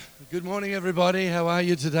Good morning, everybody. How are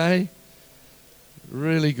you today?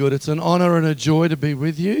 Really good. It's an honor and a joy to be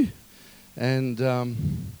with you. And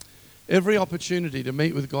every opportunity to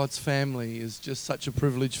meet with God's family is just such a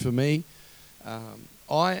privilege for me.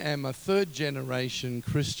 I am a third-generation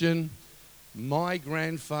Christian. My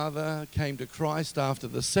grandfather came to Christ after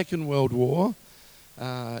the Second World War.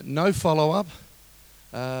 No follow-up,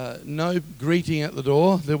 no greeting at the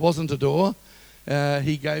door. There wasn't a door.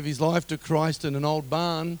 He gave his life to Christ in an old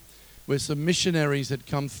barn where some missionaries had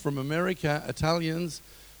come from America, Italians,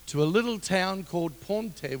 to a little town called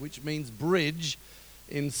Ponte, which means bridge,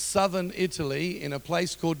 in southern Italy, in a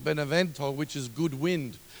place called Benevento, which is good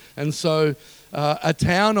wind. And so a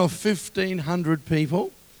town of 1,500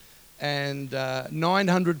 people, and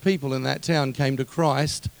 900 people in that town came to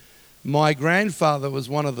Christ. My grandfather was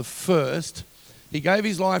one of the first. He gave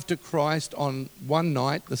his life to Christ on one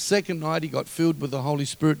night. The second night he got filled with the Holy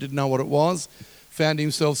Spirit, didn't know what it was, found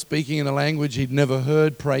himself speaking in a language he'd never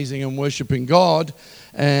heard, praising and worshiping God,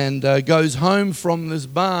 and goes home from this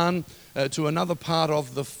barn to another part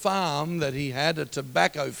of the farm that he had, a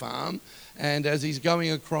tobacco farm. And as he's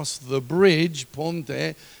going across the bridge,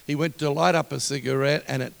 Ponte, he went to light up a cigarette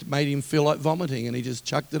and it made him feel like vomiting, and he just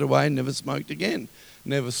chucked it away and never smoked again,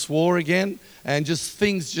 never swore again, and just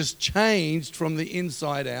things just changed from the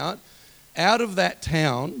inside out. Out of that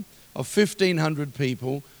town of 1,500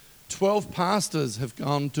 people, 12 pastors have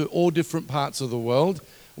gone to all different parts of the world.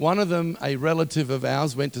 One of them, a relative of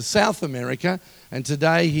ours, went to South America, and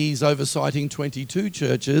today he's oversighting 22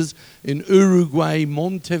 churches in Uruguay,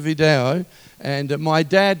 Montevideo. And my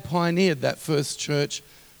dad pioneered that first church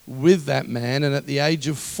with that man, and at the age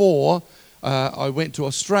of 4, I went to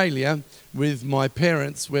Australia with my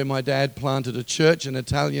parents, where my dad planted a church, an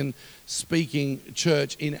Italian-speaking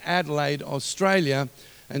church in Adelaide, Australia.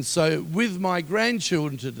 And so with my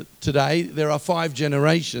grandchildren today, there are 5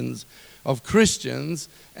 generations of Christians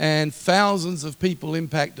and thousands of people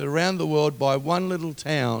impacted around the world by one little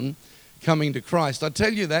town coming to Christ. I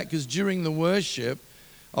tell you that because during the worship,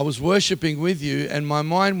 I was worshiping with you, and my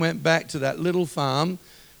mind went back to that little farm,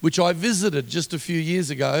 which I visited just a few years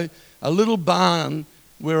ago, a little barn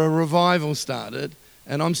where a revival started,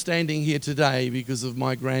 and I'm standing here today because of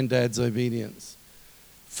my granddad's obedience.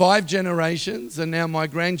 5 generations, and now my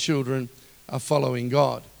grandchildren are following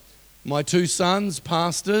God. My 2 sons,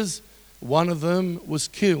 pastors, one of them was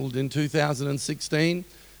killed in 2016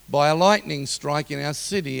 by a lightning strike in our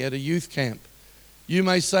city at a youth camp. You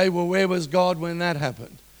may say, well, where was God when that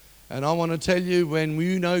happened? And I want to tell you, when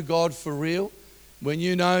you know God for real, when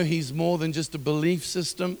you know He's more than just a belief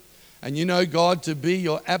system, and you know God to be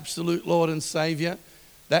your absolute Lord and Savior,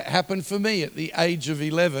 that happened for me at the age of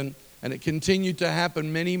 11, and it continued to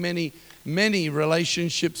happen. Many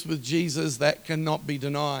relationships with Jesus that cannot be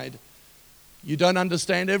denied. You don't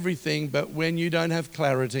understand everything, but when you don't have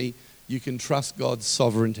clarity, you can trust God's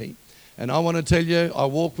sovereignty. And I want to tell you, I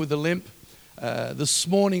walk with a limp. This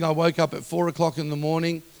morning I woke up at 4 o'clock in the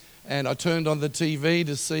morning, and I turned on the TV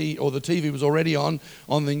to see, or the TV was already on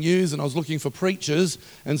the news, and I was looking for preachers,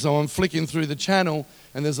 and so I'm flicking through the channel,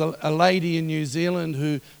 and there's a lady in New Zealand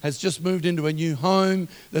who has just moved into a new home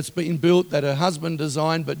that's been built that her husband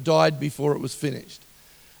designed but died before it was finished.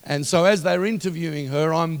 And so as they're interviewing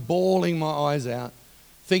her, I'm bawling my eyes out,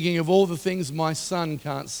 thinking of all the things my son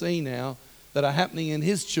can't see now that are happening in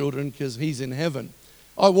his children because he's in heaven.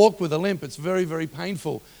 I walk with a limp. It's very, very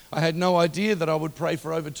painful. I had no idea that I would pray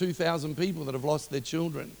for over 2,000 people that have lost their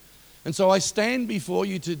children. And so I stand before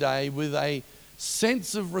you today with a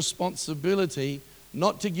sense of responsibility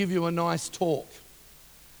not to give you a nice talk.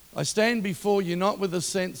 I stand before you not with a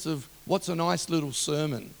sense of what's a nice little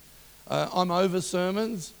sermon. I'm over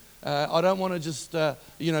sermons. I don't want to just,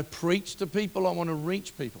 preach to people. I want to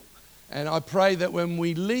reach people. And I pray that when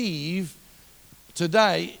we leave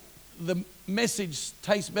today, the message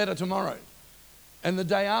tastes better tomorrow. And the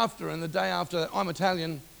day after, and the day after that. I'm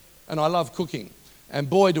Italian, and I love cooking. And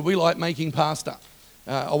boy, do we like making pasta.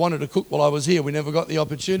 I wanted to cook while I was here. We never got the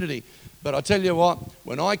opportunity. But I tell you what,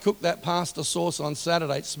 when I cook that pasta sauce on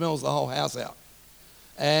Saturday, it smells the whole house out.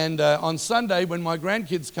 And on Sunday, when my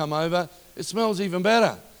grandkids come over, it smells even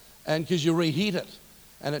better. And because you reheat it,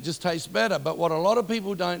 and it just tastes better. But what a lot of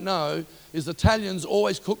people don't know is Italians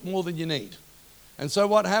always cook more than you need. And so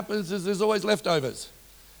what happens is there's always leftovers.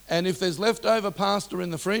 And if there's leftover pasta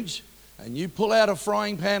in the fridge, and you pull out a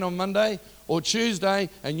frying pan on Monday or Tuesday,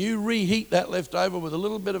 and you reheat that leftover with a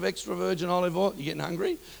little bit of extra virgin olive oil, you're getting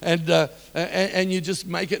hungry, and you just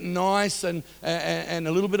make it nice and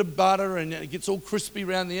a little bit of butter, and it gets all crispy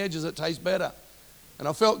around the edges, it tastes better. And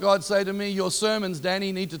I felt God say to me, your sermons,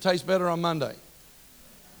 Danny, need to taste better on Monday.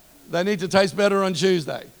 They need to taste better on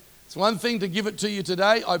Tuesday. It's one thing to give it to you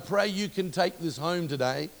today. I pray you can take this home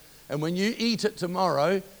today. And when you eat it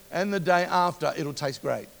tomorrow and the day after, it'll taste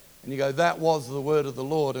great. And you go, that was the word of the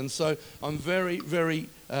Lord. And so I'm very, very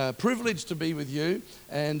privileged to be with you.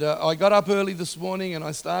 And I got up early this morning and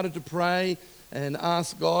I started to pray and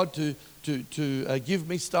ask God to give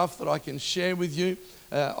me stuff that I can share with you.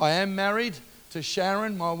 I am married to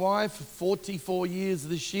Sharon, my wife, 44 years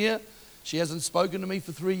this year. She hasn't spoken to me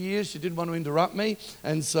for 3 years. She didn't want to interrupt me.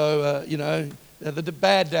 And so, the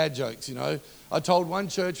bad dad jokes, I told one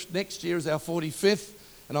church next year is our 45th,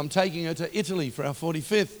 and I'm taking her to Italy for our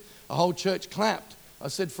 45th. A whole church clapped. I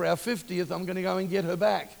said, for our 50th, I'm going to go and get her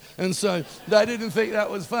back. And so they didn't think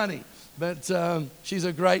that was funny. But she's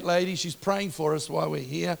a great lady. She's praying for us while we're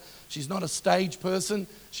here. She's not a stage person.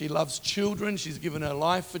 She loves children. She's given her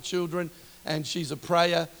life for children. And she's a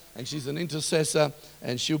prayer and she's an intercessor,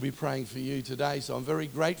 and she'll be praying for you today. So I'm very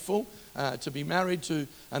grateful to be married to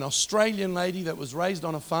an Australian lady that was raised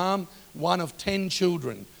on a farm, one of 10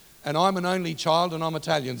 children. And I'm an only child and I'm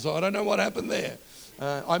Italian, so I don't know what happened there.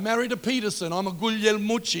 I married a Peterson. I'm a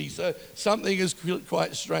Guglielmucci, so something is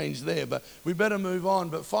quite strange there. But we better move on.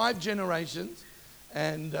 But 5 generations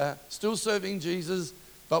and still serving Jesus,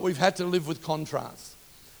 but we've had to live with contrasts.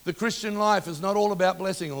 The Christian life is not all about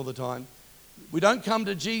blessing all the time. We don't come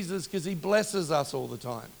to Jesus because he blesses us all the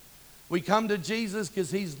time. We come to Jesus because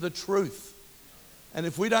he's the truth. And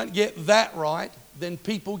if we don't get that right, then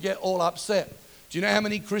people get all upset. Do you know how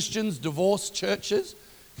many Christians divorce churches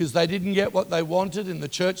because they didn't get what they wanted in the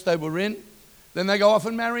church they were in? Then they go off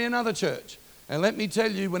and marry another church. And let me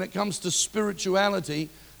tell you, when it comes to spirituality,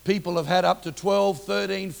 people have had up to 12,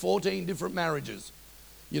 13, 14 different marriages.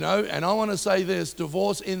 And I want to say this,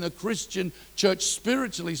 divorce in the Christian church,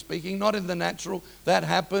 spiritually speaking, not in the natural, that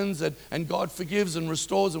happens and God forgives and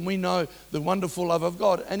restores, and we know the wonderful love of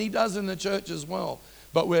God, and he does in the church as well.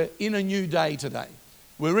 But we're in a new day today.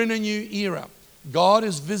 We're in a new era. God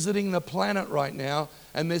is visiting the planet right now,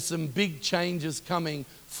 and there's some big changes coming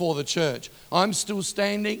for the church. I'm still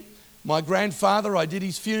standing. My grandfather, I did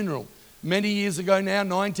his funeral many years ago now,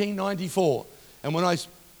 1994. And when I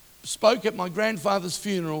spoke at my grandfather's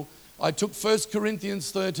funeral, I took 1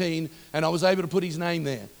 Corinthians 13 and I was able to put his name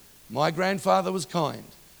there. My grandfather was kind.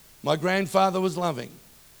 My grandfather was loving.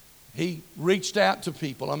 He reached out to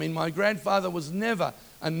people. My grandfather was never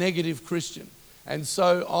a negative Christian. And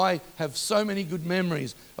so I have so many good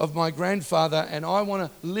memories of my grandfather, and I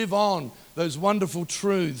want to live on those wonderful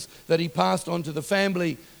truths that he passed on to the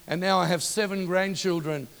family. And now I have 7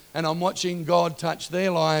 grandchildren, and I'm watching God touch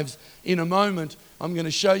their lives. In a moment, I'm going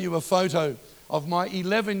to show you a photo of my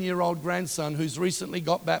 11-year-old grandson who's recently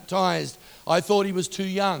got baptized. I thought he was too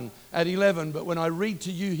young at 11, but when I read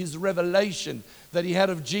to you his revelation that he had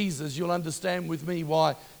of Jesus, you'll understand with me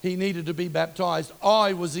why he needed to be baptized.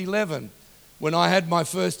 I was 11 when I had my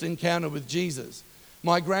first encounter with Jesus.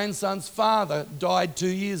 My grandson's father died 2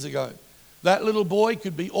 years ago. That little boy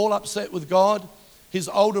could be all upset with God. His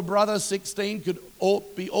older brother, 16, could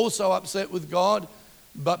be also upset with God.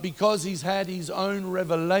 But because he's had his own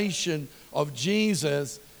revelation of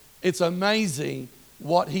Jesus, it's amazing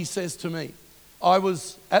what he says to me. I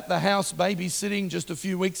was at the house babysitting just a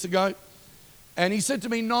few weeks ago, and he said to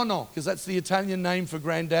me, Nonno, because that's the Italian name for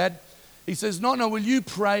granddad. He says, Nonno, will you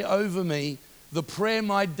pray over me the prayer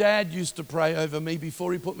my dad used to pray over me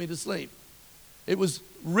before he put me to sleep? It was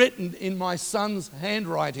written in my son's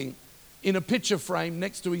handwriting in a picture frame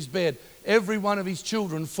next to his bed. Every one of his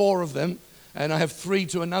children, 4 of them, and I have 3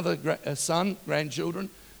 to another son, grandchildren,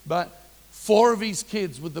 but 4 of his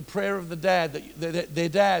kids with the prayer of the dad, their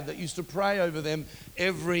dad that used to pray over them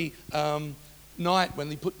every night when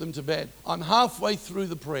they put them to bed. I'm halfway through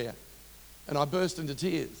the prayer and I burst into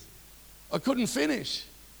tears. I couldn't finish.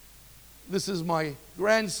 This is my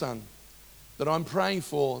grandson that I'm praying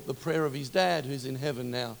for, the prayer of his dad who's in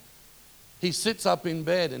heaven now. He sits up in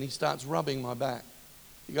bed and he starts rubbing my back.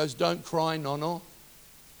 He goes, don't cry, Nonno.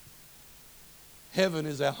 Heaven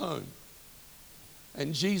is our home.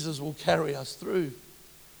 And Jesus will carry us through.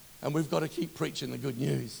 And we've got to keep preaching the good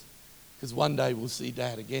news, because one day we'll see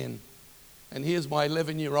Dad again. And here's my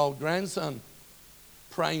 11-year-old grandson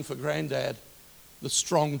praying for Granddad, the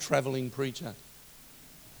strong traveling preacher.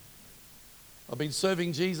 I've been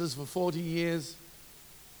serving Jesus for 40 years,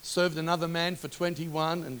 served another man for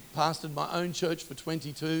 21, and pastored my own church for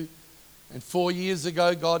 22. And 4 years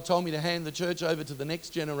ago, God told me to hand the church over to the next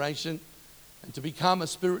generation and to become a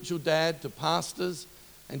spiritual dad to pastors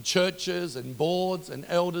and churches and boards and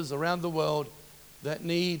elders around the world that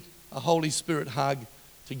need a Holy Spirit hug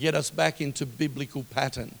to get us back into biblical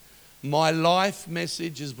pattern. My life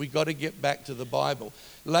message is we got to get back to the Bible.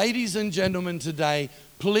 Ladies and gentlemen today,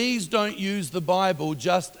 please don't use the Bible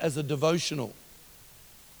just as a devotional.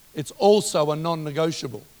 It's also a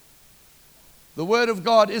non-negotiable. The Word of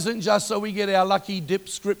God isn't just so we get our lucky dip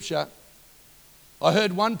scripture. I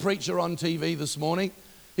heard one preacher on TV this morning.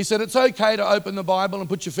 He said it's okay to open the Bible and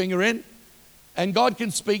put your finger in, and God can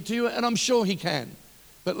speak to you, and I'm sure He can.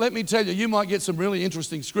 But let me tell you, you might get some really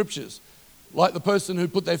interesting scriptures, like the person who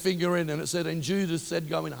put their finger in and it said, and Judas said,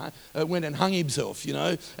 went and hung himself, you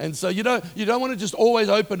know. And so you don't want to just always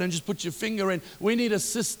open and just put your finger in. We need a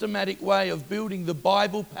systematic way of building the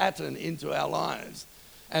Bible pattern into our lives.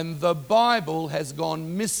 And the Bible has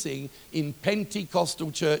gone missing in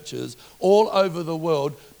Pentecostal churches all over the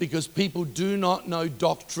world because people do not know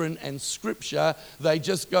doctrine and scripture. They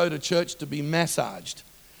just go to church to be massaged.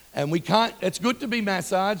 And we can't, it's good to be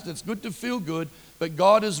massaged, it's good to feel good, but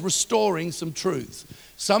God is restoring some truths.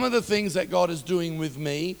 Some of the things that God is doing with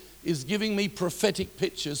me is giving me prophetic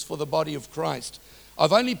pictures for the body of Christ.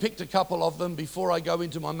 I've only picked a couple of them before I go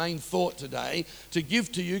into my main thought today to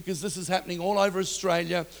give to you, because this is happening all over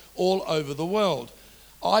Australia, all over the world.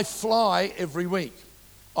 I fly every week.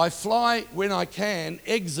 I fly when I can,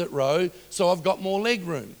 exit row, so I've got more leg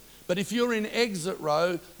room. But if you're in exit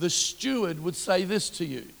row, the steward would say this to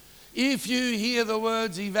you. If you hear the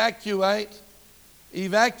words evacuate,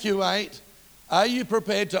 evacuate, are you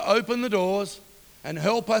prepared to open the doors and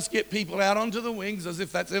help us get people out onto the wings, as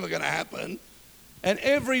if that's ever going to happen? And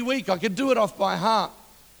every week I could do it off by heart.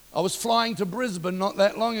 I was flying to Brisbane not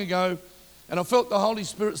that long ago, and I felt the Holy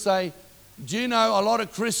Spirit say, do you know a lot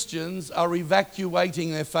of Christians are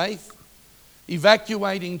evacuating their faith?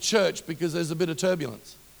 Evacuating church because there's a bit of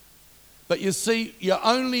turbulence. But you see, you're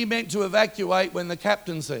only meant to evacuate when the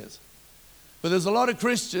captain says. But there's a lot of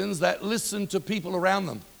Christians that listen to people around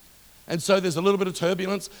them. And so there's a little bit of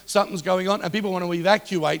turbulence, something's going on, and people want to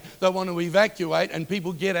evacuate. They want to evacuate, and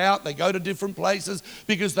people get out, they go to different places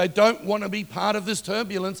because they don't want to be part of this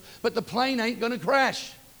turbulence. But the plane ain't going to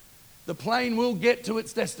crash. The plane will get to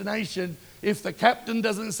its destination. If the captain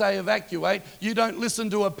doesn't say evacuate, you don't listen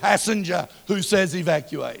to a passenger who says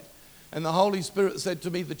evacuate. And the Holy Spirit said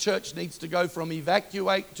to me, the church needs to go from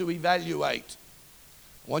evacuate to evaluate.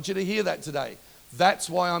 I want you to hear that today. That's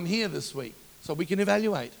why I'm here this week, so we can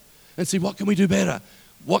evaluate and see what can we do better.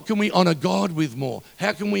 What can we honor God with more?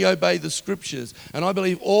 How can we obey the scriptures? And I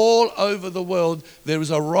believe all over the world there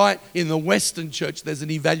is a right, in the Western church there's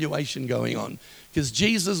an evaluation going on, because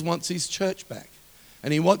Jesus wants his church back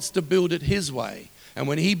and he wants to build it his way. And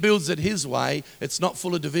when he builds it his way, it's not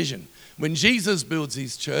full of division. When Jesus builds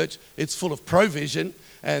his church, it's full of provision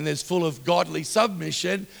and there's full of godly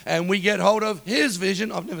submission, and we get hold of his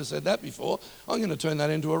vision. I've never said that before. I'm going to turn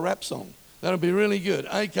that into a rap song. That'll be really good.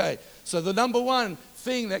 Okay, so the number one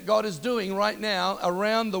thing that God is doing right now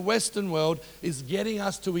around the Western world is getting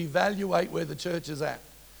us to evaluate where the church is at.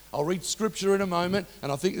 I'll read scripture in a moment,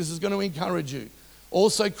 and I think this is going to encourage you.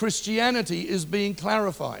 Also, Christianity is being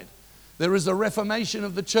clarified. There is a reformation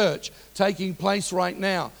of the church taking place right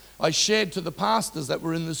now. I shared to the pastors that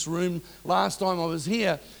were in this room last time I was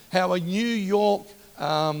here how a New York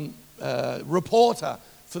reporter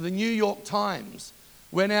for the New York Times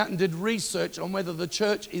went out and did research on whether the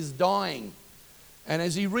church is dying. And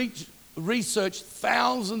as he researched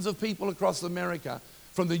thousands of people across America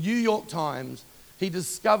from the New York Times, he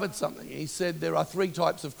discovered something. He said there are three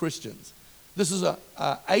types of Christians. This is an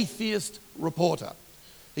atheist reporter.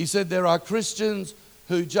 He said there are Christians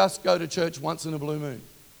who just go to church once in a blue moon,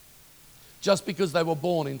 just because they were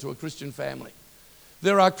born into a Christian family.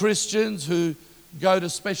 There are Christians who go to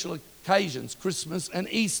special occasions, Christmas and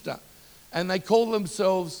Easter, and they call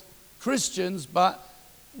themselves Christians, but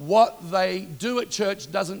what they do at church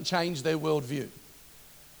doesn't change their worldview.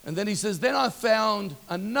 And then he says, then I found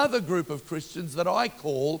another group of Christians that I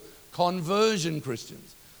call conversion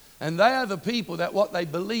Christians. And they are the people that what they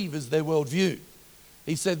believe is their worldview.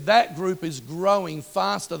 He said that group is growing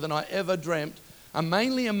faster than I ever dreamt, and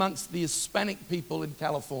mainly amongst the Hispanic people in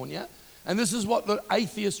California. And this is what the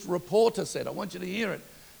atheist reporter said. I want you to hear it.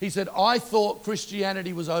 He said, I thought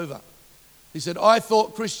Christianity was over. He said, I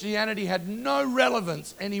thought Christianity had no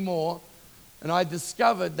relevance anymore, and I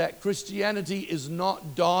discovered that Christianity is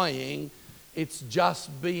not dying, it's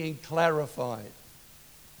just being clarified.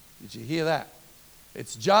 Did you hear that?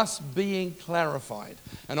 It's just being clarified.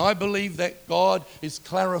 And I believe that God is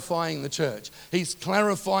clarifying the church. He's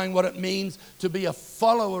clarifying what it means to be a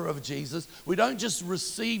follower of Jesus. We don't just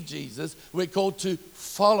receive Jesus. We're called to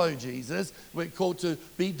follow Jesus. We're called to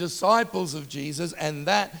be disciples of Jesus. And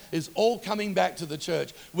that is all coming back to the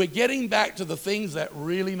church. We're getting back to the things that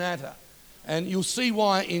really matter. And you'll see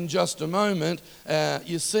why in just a moment.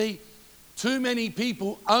 You see, too many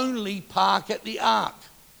people only park at the ark.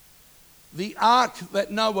 The ark that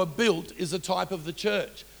Noah built is a type of the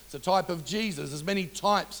church. It's a type of Jesus. There's many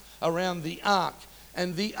types around the ark.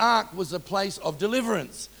 And the ark was a place of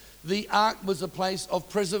deliverance. The ark was a place of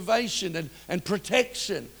preservation and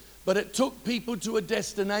protection. But it took people to a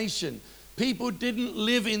destination. People didn't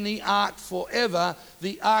live in the ark forever.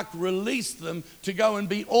 The ark released them to go and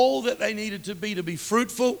be all that they needed to be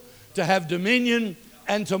fruitful, to have dominion,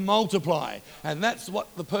 and to multiply. And that's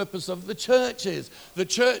what the purpose of the church is. The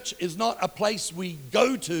church is not a place we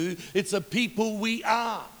go to, it's a people we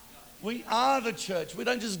are. We are the church. We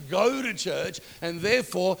don't just go to church. And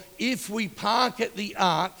therefore, if we park at the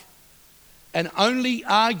ark and only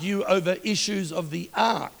argue over issues of the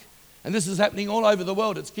ark, and this is happening all over the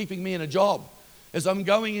world, it's keeping me in a job. As I'm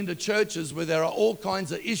going into churches where there are all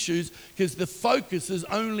kinds of issues because the focus is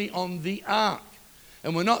only on the ark.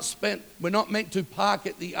 And we're not meant to park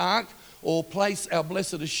at the ark or place our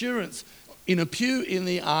blessed assurance in a pew in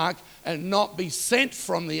the ark and not be sent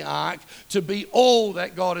from the ark to be all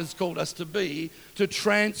that God has called us to be, to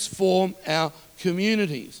transform our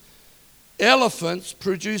communities. Elephants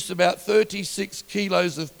produce about 36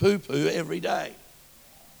 kilos of poo-poo every day.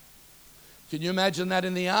 Can you imagine that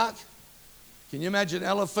in the ark? Can you imagine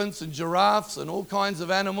elephants and giraffes and all kinds of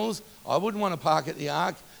animals? I wouldn't want to park at the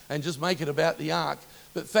ark and just make it about the ark.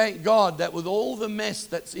 But thank God that with all the mess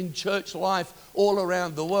that's in church life all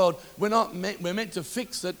around the world, we're meant to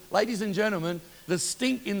fix it. Ladies and gentlemen, the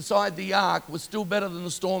stink inside the ark was still better than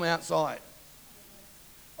the storm outside.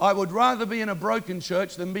 I would rather be in a broken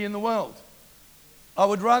church than be in the world. I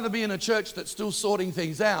would rather be in a church that's still sorting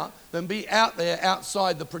things out than be out there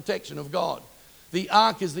outside the protection of God. The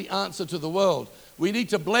ark is the answer to the world. We need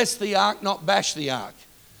to bless the ark, not bash the ark.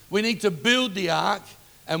 We need to build the ark,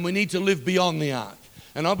 and we need to live beyond the ark.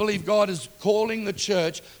 And I believe God is calling the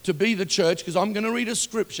church to be the church, because I'm going to read a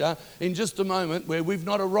scripture in just a moment where we've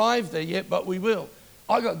not arrived there yet, but we will.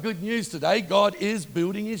 I got good news today. God is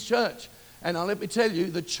building his church. And now let me tell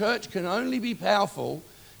you, the church can only be powerful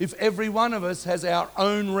if every one of us has our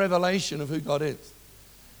own revelation of who God is.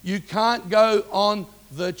 You can't go on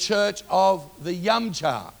the church of the yum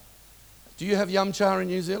cha. Do you have yum cha in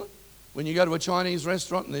New Zealand? When you go to a Chinese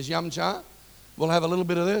restaurant and there's yum cha, we'll have a little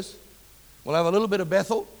bit of this. We'll have a little bit of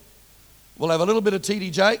Bethel. We'll have a little bit of T.D.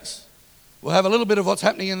 Jakes. We'll have a little bit of what's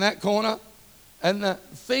happening in that corner. And the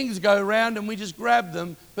things go around and we just grab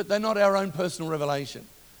them, but they're not our own personal revelation.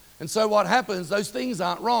 And so what happens, those things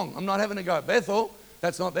aren't wrong. I'm not having to go at Bethel.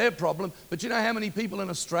 That's not their problem. But you know how many people in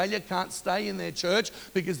Australia can't stay in their church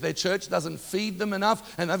because their church doesn't feed them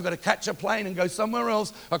enough and they've got to catch a plane and go somewhere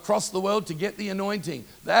else across the world to get the anointing?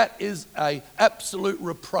 That is an absolute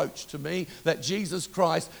reproach to me, that Jesus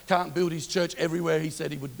Christ can't build his church everywhere he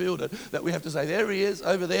said he would build it. That we have to say, there he is,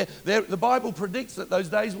 over there. The Bible predicts that those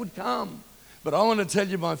days would come. But I want to tell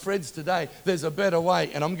you, my friends, today, there's a better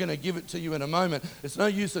way, and I'm going to give it to you in a moment. It's no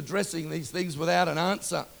use addressing these things without an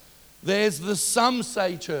answer. There's the Some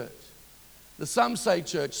Say Church. The Some Say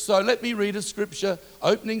Church. So let me read a scripture,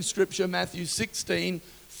 opening scripture, Matthew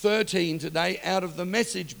 16:13 today, out of the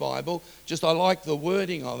Message Bible. Just I like the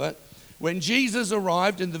wording of it. When Jesus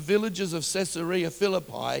arrived in the villages of Caesarea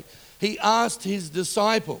Philippi, he asked his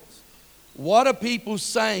disciples, "What are people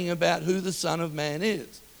saying about who the Son of Man is?"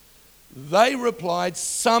 They replied,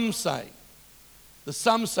 "Some say." The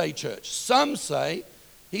Some Say Church. Some say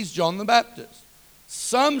he's John the Baptist.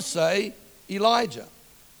 Some say Elijah.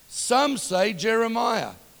 Some say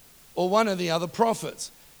Jeremiah or one of the other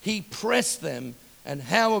prophets. He pressed them, "And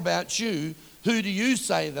how about you? Who do you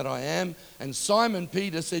say that I am?" And Simon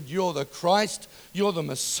Peter said, "You're the Christ, you're the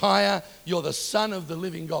Messiah, you're the Son of the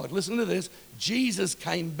living God." Listen to this. Jesus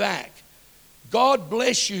came back. "God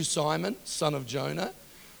bless you, Simon, son of Jonah.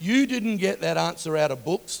 You didn't get that answer out of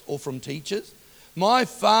books or from teachers. My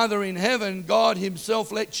Father in heaven, God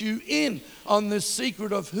himself, let you in on the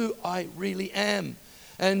secret of who I really am.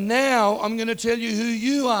 And now I'm going to tell you who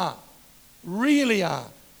you are, really are.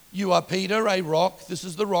 You are Peter, a rock. This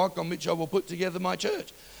is the rock on which I will put together my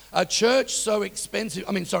church. A church so expansive,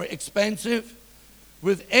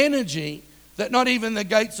 with energy that not even the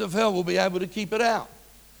gates of hell will be able to keep it out."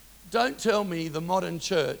 Don't tell me the modern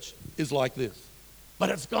church is like this. But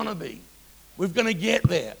it's going to be. We're going to get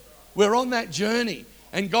there. We're on that journey.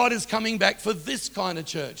 And God is coming back for this kind of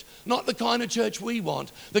church, not the kind of church we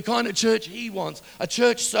want, the kind of church He wants. A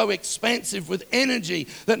church so expansive with energy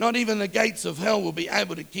that not even the gates of hell will be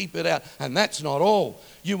able to keep it out. And that's not all.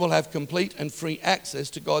 You will have complete and free access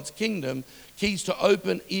to God's kingdom, keys to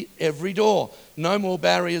open every door. No more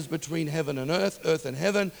barriers between heaven and earth and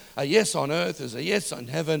heaven. A yes on earth is a yes on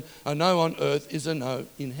heaven. A no on earth is a no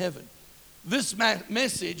in heaven. This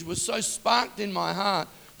message was so sparked in my heart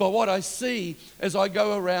by what I see as I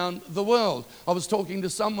go around the world. I was talking to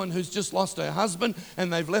someone who's just lost her husband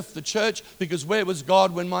and they've left the church because where was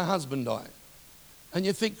God when my husband died? And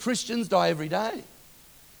you think Christians die every day.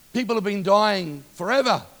 People have been dying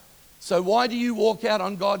forever. So why do you walk out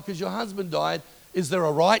on God because your husband died? Is there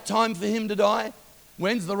a right time for him to die?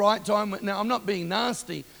 When's the right time? Now, I'm not being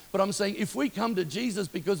nasty, but I'm saying if we come to Jesus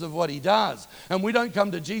because of what He does, and we don't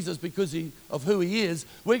come to Jesus because of who He is,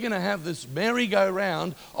 we're going to have this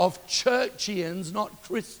merry-go-round of churchians, not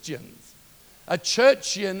Christians. A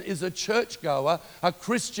churchian is a churchgoer. A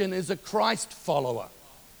Christian is a Christ follower.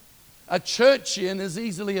 A churchian is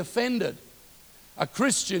easily offended. A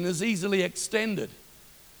Christian is easily extended.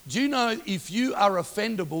 Do you know if you are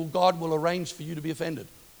offendable, God will arrange for you to be offended?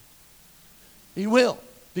 He will.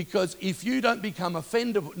 Because if you don't become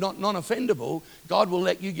offendable, non-offendable, God will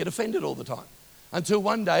let you get offended all the time. Until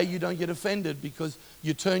one day you don't get offended because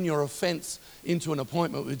you turn your offense into an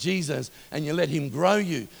appointment with Jesus and you let Him grow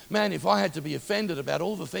you. Man, if I had to be offended about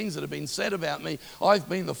all the things that have been said about me, I've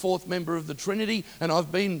been the fourth member of the Trinity and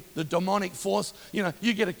I've been the demonic force. You know,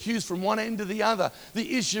 you get accused from one end to the other.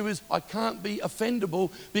 The issue is I can't be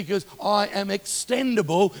offendable because I am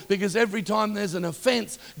extendable, because every time there's an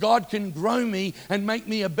offense, God can grow me and make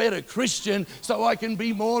me a better Christian so I can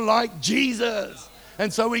be more like Jesus.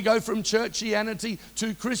 And so we go from churchianity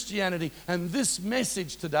to Christianity. And this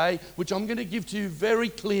message today, which I'm going to give to you very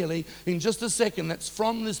clearly in just a second, that's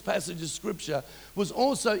from this passage of Scripture, was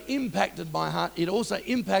also impacted my heart. It also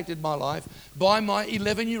impacted my life by my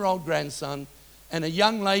 11-year-old grandson and a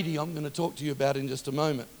young lady I'm going to talk to you about in just a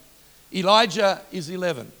moment. Elijah is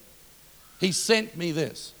 11. He sent me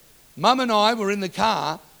this. Mum and I were in the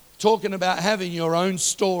car talking about having your own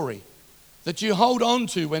story that you hold on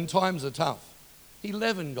to when times are tough.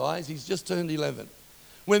 11, guys, he's just turned 11.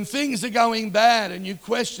 When things are going bad and you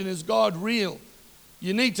question, is God real?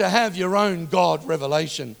 You need to have your own God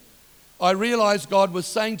revelation. I realized God was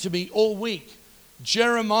saying to me all week,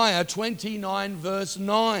 Jeremiah 29 verse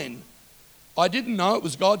 9. I didn't know it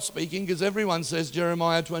was God speaking because everyone says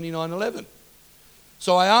Jeremiah 29:11.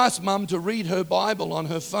 So I asked Mum to read her Bible on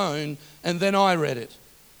her phone and then I read it.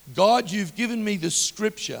 God, you've given me the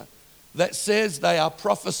scripture that says they are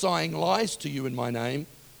prophesying lies to you in my name.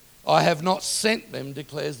 I have not sent them,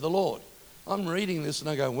 declares the Lord. I'm reading this and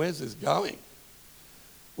I go, where's this going?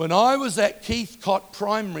 When I was at Keithcott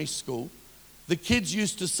Primary School, the kids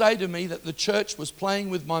used to say to me that the church was playing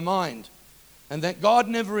with my mind and that God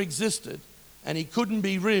never existed and He couldn't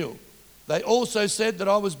be real. They also said that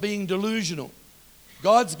I was being delusional.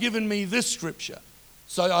 God's given me this scripture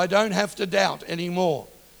so I don't have to doubt anymore.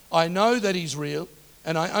 I know that He's real,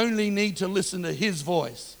 and I only need to listen to His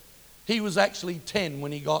voice. He was actually 10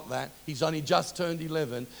 when he got that. He's only just turned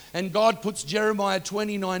 11. And God puts Jeremiah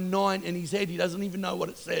 29:9 in his head. He doesn't even know what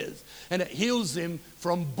it says. And it heals him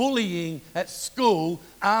from bullying at school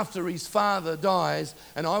after his father dies.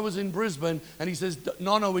 And I was in Brisbane and he says,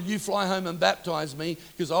 Nonna, will you fly home and baptize me?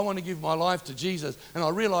 Because I want to give my life to Jesus. And I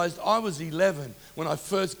realized I was 11 when I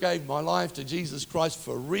first gave my life to Jesus Christ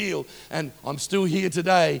for real. And I'm still here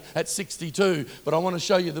today at 62. But I want to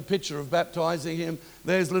show you the picture of baptizing him.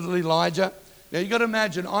 There's little Elijah. Now you've got to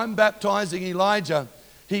imagine, I'm baptizing Elijah.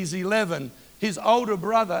 He's 11. His older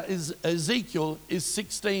brother, is Ezekiel, is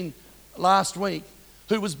 16 last week,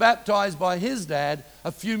 who was baptized by his dad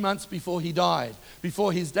a few months before he died,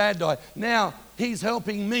 before his dad died. Now he's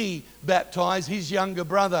helping me baptize his younger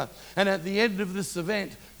brother. And at the end of this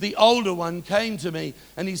event, the older one came to me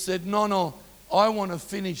and he said, No, I want to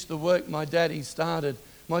finish the work my daddy started.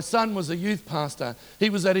 My son was a youth pastor. He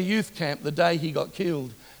was at a youth camp the day he got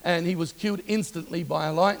killed. And he was killed instantly by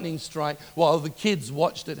a lightning strike while the kids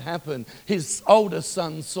watched it happen. His older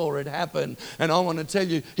son saw it happen. And I want to tell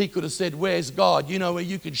you, he could have said, where's God? You know where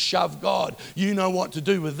you could shove God. You know what to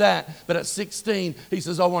do with that. But at 16, he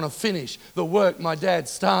says, I want to finish the work my dad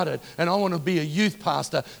started. And I want to be a youth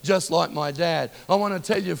pastor just like my dad. I want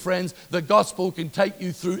to tell you, friends, the gospel can take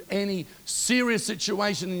you through any serious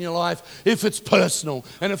situation in your life if it's personal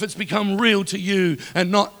and if it's become real to you and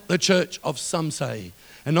not the church of some say.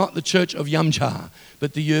 And not the church of Yumcha,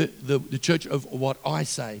 but the church of what I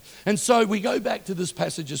say. And so we go back to this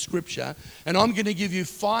passage of Scripture, and I'm going to give you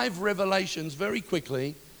 5 revelations very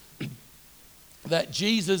quickly that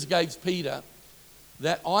Jesus gave Peter,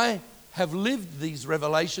 that I have lived these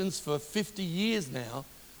revelations for 50 years now,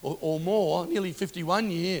 or more, nearly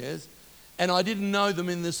 51 years, and I didn't know them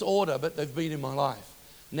in this order, but they've been in my life.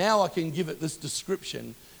 Now I can give it this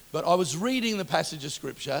description, but I was reading the passage of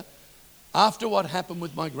Scripture after what happened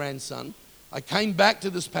with my grandson. I came back to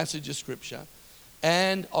this passage of Scripture,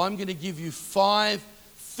 and I'm going to give you 5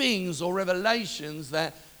 things or revelations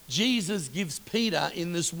that Jesus gives Peter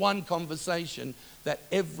in this one conversation that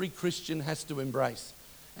every Christian has to embrace.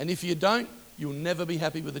 And if you don't, you'll never be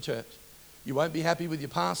happy with the church. You won't be happy with your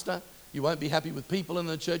pastor. You won't be happy with people in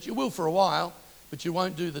the church. You will for a while, but you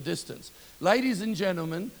won't do the distance. Ladies and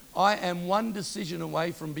gentlemen, I am one decision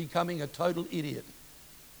away from becoming a total idiot.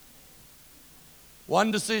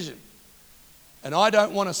 One decision. And I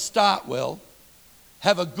don't want to start well,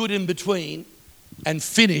 have a good in-between, and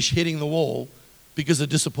finish hitting the wall because of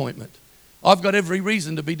disappointment. I've got every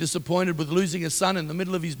reason to be disappointed with losing a son in the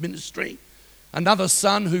middle of his ministry, another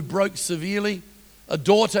son who broke severely, a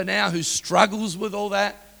daughter now who struggles with all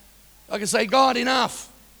that. I can say, God,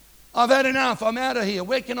 enough. I've had enough. I'm out of here.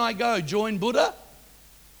 Where can I go? Join Buddha?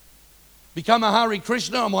 Become a Hare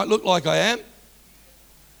Krishna? I might look like I am.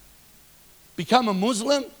 Become a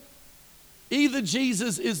Muslim? Either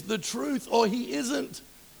Jesus is the truth or he isn't.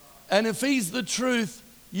 And if he's the truth,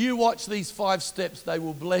 you watch these 5 steps. They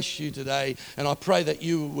will bless you today. And I pray that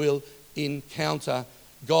you will encounter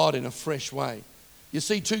God in a fresh way. You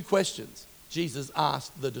see, 2 questions Jesus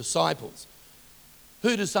asked the disciples.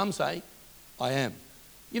 Who do some say I am?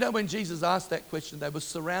 You know, when Jesus asked that question, they were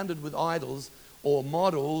surrounded with idols or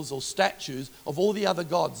models or statues of all the other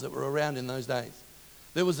gods that were around in those days.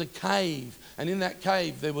 There was a cave, and in that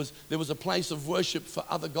cave there was a place of worship for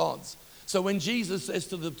other gods. So when Jesus says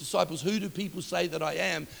to the disciples, who do people say that I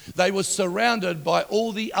am? They were surrounded by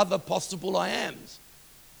all the other possible I ams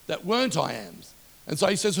that weren't I ams. And so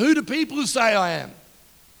he says, who do people say I am?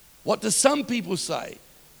 What do some people say?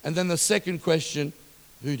 And then the second question,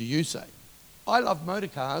 who do you say? I love motor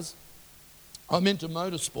cars. I'm into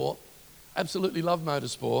motorsport. Absolutely love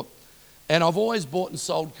motorsport. And I've always bought and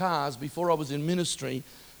sold cars before I was in ministry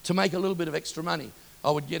to make a little bit of extra money.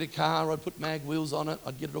 I would get a car, I'd put mag wheels on it,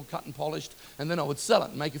 I'd get it all cut and polished, and then I would sell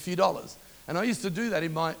it and make a few dollars. And I used to do that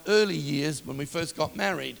in my early years when we first got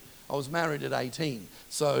married. I was married at 18,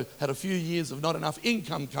 so had a few years of not enough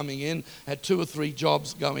income coming in, had 2 or 3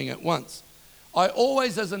 jobs going at once. I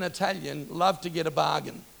always, as an Italian, loved to get a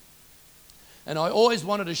bargain. And I always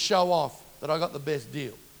wanted to show off that I got the best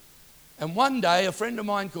deal. And one day, a friend of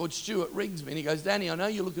mine called Stuart rings me and he goes, Danny, I know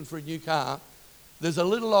you're looking for a new car. There's a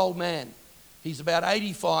little old man. He's about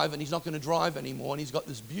 85 and he's not going to drive anymore. And he's got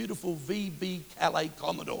this beautiful VB Calais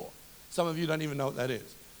Commodore. Some of you don't even know what that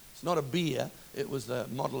is. It's not a beer. It was the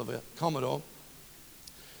model of a Commodore.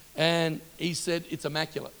 And he said, it's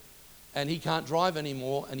immaculate. And he can't drive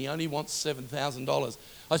anymore and he only wants $7,000.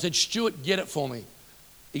 I said, Stuart, get it for me.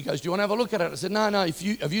 He goes, do you want to have a look at it? I said, no, have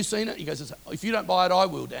you seen it? He goes, if you don't buy it, I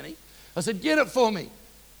will, Danny. I said, get it for me.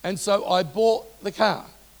 And so I bought the car.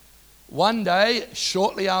 One day,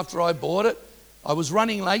 shortly after I bought it, I was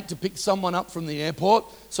running late to pick someone up from the airport,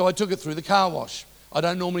 so I took it through the car wash. I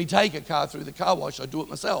don't normally take a car through the car wash, I do it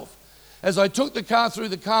myself. As I took the car through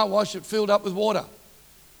the car wash, it filled up with water.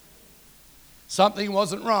 Something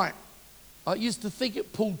wasn't right. I used to think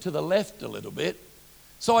it pulled to the left a little bit.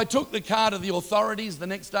 So I took the car to the authorities the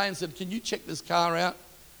next day and said, can you check this car out?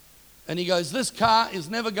 And he goes, this car is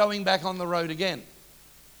never going back on the road again.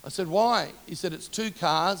 I said, why? He said, it's 2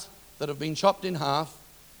 cars that have been chopped in half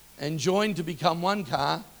and joined to become 1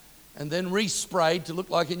 car and then resprayed to look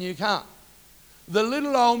like a new car. The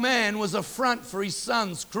little old man was a front for his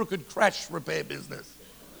son's crooked crash repair business.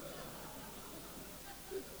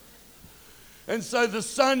 And so the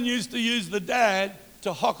son used to use the dad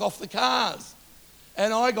to hock off the cars.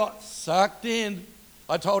 And I got sucked in.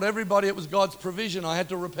 I told everybody it was God's provision. I had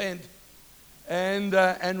to repent. And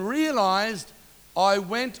realized I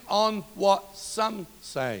went on what some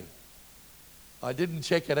say. I didn't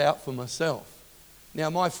check it out for myself. Now,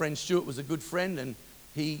 my friend Stuart was a good friend and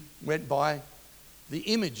he went by the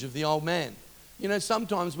image of the old man. You know,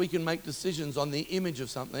 sometimes we can make decisions on the image of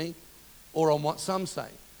something or on what some say.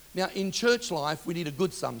 Now, in church life, we need a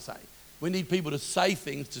good some say. We need people to say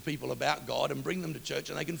things to people about God and bring them to church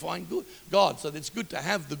and they can find God. So it's good to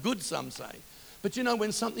have the good some say. But you know,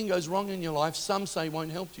 when something goes wrong in your life, some say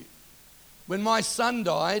won't help you. When my son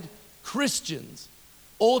died, Christians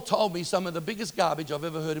all told me some of the biggest garbage I've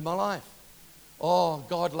ever heard in my life. Oh,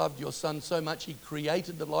 God loved your son so much he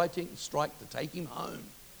created the lightning strike to take him home.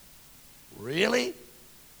 Really?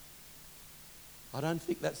 I don't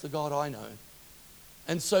think that's the God I know.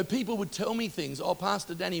 And so people would tell me things. Oh,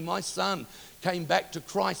 Pastor Danny, my son came back to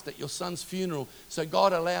Christ at your son's funeral. So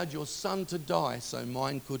God allowed your son to die so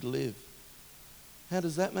mine could live. How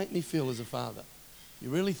does that make me feel as a father? You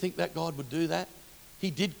really think that God would do that? He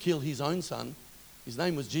did kill his own son. His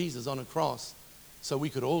name was Jesus on a cross so we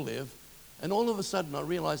could all live. And all of a sudden I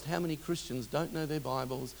realized how many Christians don't know their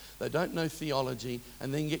Bibles, they don't know theology,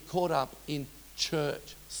 and then get caught up in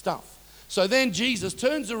church stuff. So then Jesus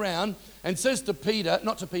turns around and says to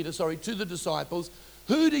the disciples,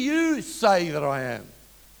 who do you say that I am?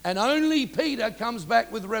 And only Peter comes back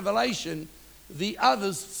with revelation. The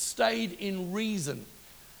others stayed in reason.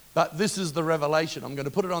 But this is the revelation. I'm going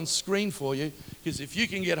to put it on screen for you, because if you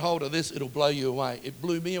can get hold of this, it'll blow you away. It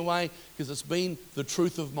blew me away because it's been the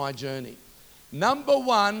truth of my journey. Number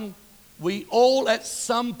one, we all at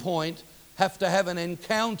some point have to have an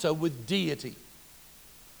encounter with deity.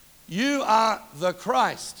 You are the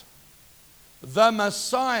Christ, the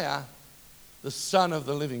Messiah, the Son of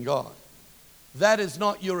the living God. That is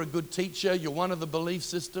not you're a good teacher, you're one of the belief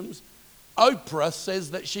systems. Oprah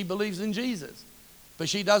says that she believes in Jesus, but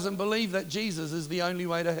she doesn't believe that Jesus is the only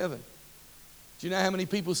way to heaven. Do you know how many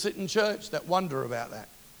people sit in church that wonder about that?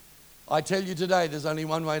 I tell you today, there's only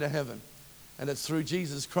one way to heaven, and it's through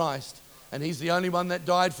Jesus Christ. And he's the only one that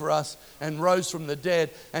died for us and rose from the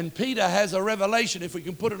dead. And Peter has a revelation, if we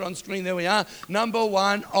can put it on screen, there we are. Number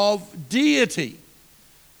one, of deity.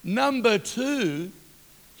 Number two,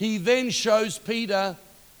 he then shows Peter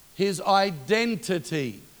his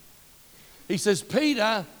identity. He says,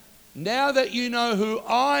 Peter, now that you know who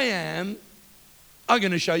I am, I'm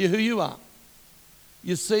going to show you who you are.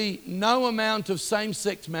 You see, no amount of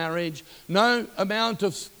same-sex marriage, no amount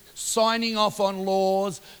of signing off on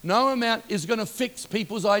laws, no amount is going to fix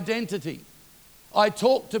people's identity. I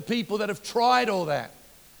talk to people that have tried all that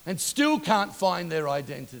and still can't find their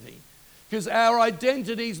identity. Because our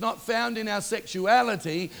identity is not found in our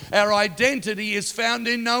sexuality. Our identity is found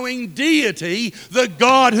in knowing deity, the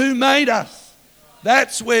God who made us.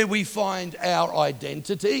 That's where we find our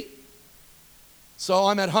identity. So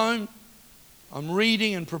I'm at home, I'm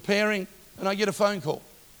reading and preparing, and I get a phone call.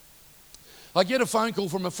 I get a phone call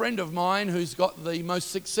from a friend of mine who's got the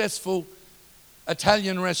most successful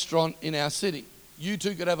Italian restaurant in our city. You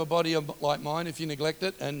too could have a body like mine if you neglect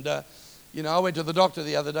it. And, I went to the doctor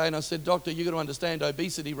the other day and I said, Doctor, you've got to understand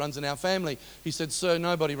obesity runs in our family. He said, Sir,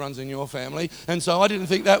 nobody runs in your family. And so I didn't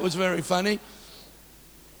think that was very funny.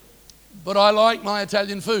 But I like my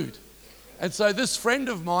Italian food. And so this friend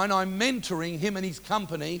of mine, I'm mentoring him and his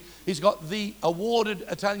company. He's got the awarded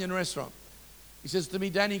Italian restaurant. He says to me,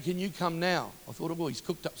 Danny, can you come now? I thought, oh, he's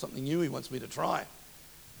cooked up something new he wants me to try.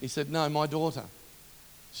 He said, no, my daughter.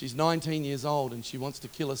 She's 19 years old and she wants to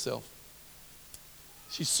kill herself.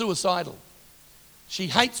 She's suicidal. She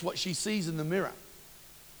hates what she sees in the mirror.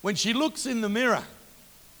 When she looks in the mirror,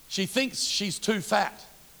 she thinks she's too fat.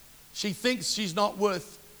 She thinks she's not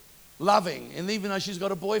worth loving. And even though she's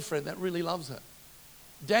got a boyfriend that really loves her.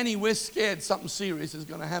 Danny, we're scared something serious is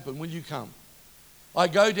going to happen. Will you come? I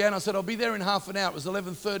go down, I said, I'll be there in half an hour. It was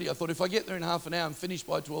 11:30. I thought if I get there in half an hour and finish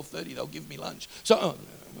by 12:30, they'll give me lunch. So,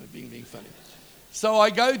 I'm being funny. So I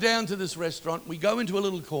go down to this restaurant. We go into a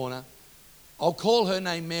little corner. I'll call her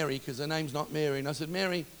name Mary because her name's not Mary. And I said,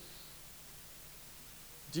 Mary,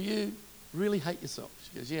 do you really hate yourself?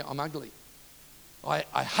 She goes, yeah, I'm ugly.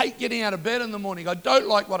 I hate getting out of bed in the morning. I don't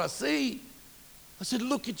like what I see. I said,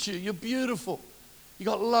 look at you. You're beautiful. You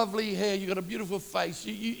got lovely hair. You got a beautiful face.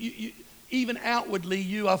 Even outwardly,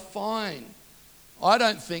 you are fine. I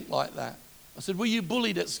don't think like that. I said, were you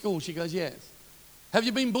bullied at school? She goes, yes. Have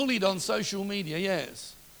you been bullied on social media?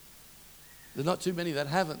 Yes. There's not too many that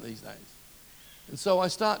haven't these days. And so I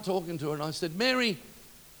start talking to her and I said, Mary,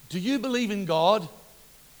 do you believe in God?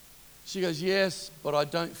 She goes, yes, but I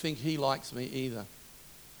don't think he likes me either.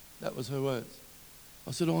 That was her words.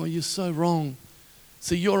 I said, oh, you're so wrong.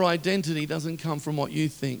 See, your identity doesn't come from what you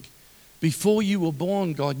think. Before you were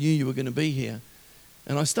born, God knew you were going to be here.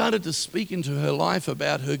 And I started to speak into her life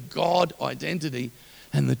about her God identity,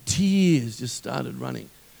 and the tears just started running.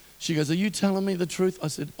 She goes, are you telling me the truth? I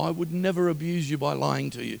said, I would never abuse you by lying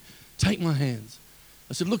to you. Take my hands.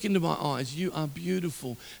 I said, look into my eyes. You are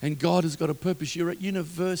beautiful, and God has got a purpose. You're at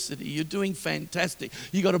university. You're doing fantastic.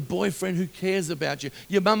 You got a boyfriend who cares about you.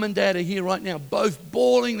 Your mum and dad are here right now, both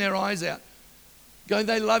bawling their eyes out. Going,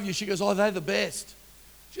 they love you. She goes, oh, they're the best.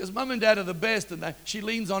 She goes, Mum and Dad are the best. And she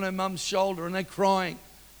leans on her mum's shoulder and they're crying.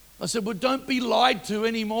 I said, well, don't be lied to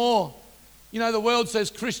anymore. You know, the world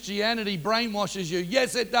says Christianity brainwashes you.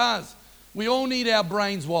 Yes, it does. We all need our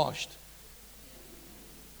brains washed.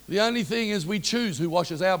 The only thing is we choose who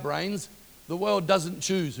washes our brains. The world doesn't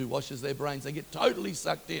choose who washes their brains. They get totally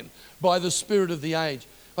sucked in by the spirit of the age.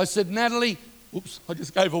 I said, Natalie, oops, I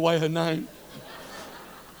just gave away her name.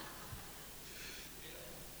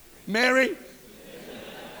 Mary.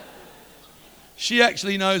 She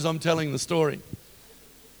actually knows I'm telling the story.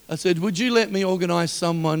 I said, would you let me organise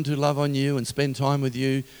someone to love on you and spend time with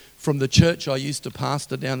you from the church I used to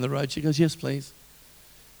pastor down the road? She goes, yes, please.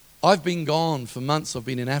 I've been gone for months. I've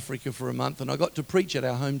been in Africa for a month, and I got to preach at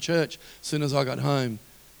our home church as soon as I got home.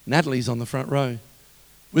 Natalie's on the front row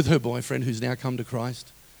with her boyfriend who's now come to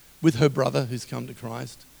Christ, with her brother who's come to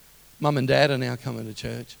Christ. Mum and Dad are now coming to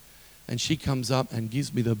church. And she comes up and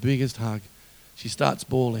gives me the biggest hug. She starts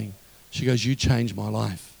bawling. She goes, you changed my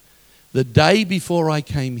life. The day before I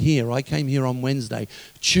came here on Wednesday.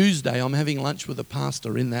 Tuesday, I'm having lunch with a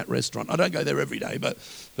pastor in that restaurant. I don't go there every day, but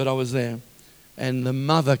I was there. And the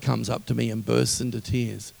mother comes up to me and bursts into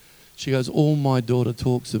tears. She goes, all my daughter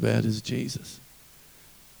talks about is Jesus.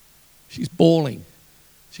 She's bawling.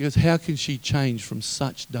 She goes, how can she change from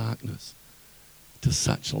such darkness to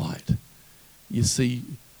such light? You see,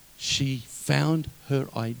 she found her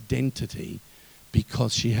identity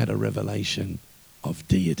because she had a revelation of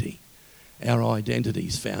deity. Our identity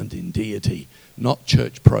is found in deity, not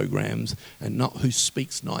church programs and not who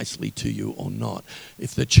speaks nicely to you or not.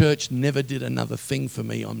 If the church never did another thing for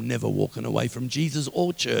me, I'm never walking away from Jesus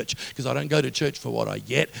or church, because I don't go to church for what I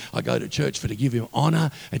get. I go to church to give him honor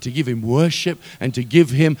and to give him worship and to give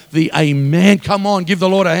him the amen. Come on, give the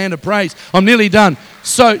Lord a hand of praise. I'm nearly done.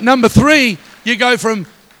 So number 3, you go from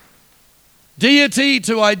deity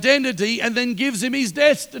to identity and then gives him his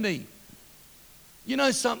destiny. You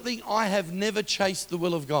know something? I have never chased the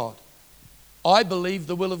will of God. I believe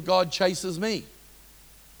the will of God chases me.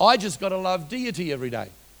 I just got to love deity every day.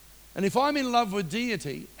 And if I'm in love with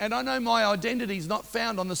deity, and I know my identity is not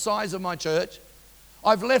found on the size of my church,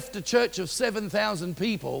 I've left a church of 7,000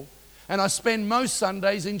 people, and I spend most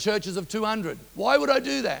Sundays in churches of 200. Why would I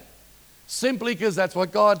do that? Simply because that's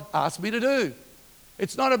what God asked me to do.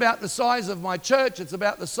 It's not about the size of my church, it's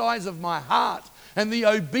about the size of my heart and the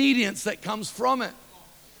obedience that comes from it.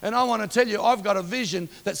 And I want to tell you, I've got a vision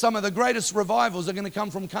that some of the greatest revivals are going to come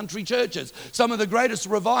from country churches. Some of the greatest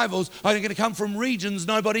revivals are going to come from regions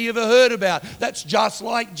nobody ever heard about. That's just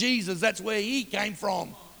like Jesus. That's where he came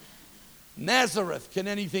from. Nazareth, can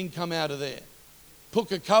anything come out of there?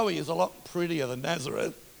 Pukekohe is a lot prettier than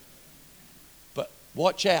Nazareth. But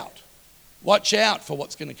watch out. Watch out for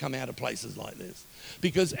what's going to come out of places like this.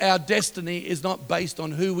 Because our destiny is not based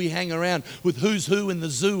on who we hang around with, who's who in the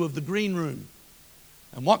zoo of the green room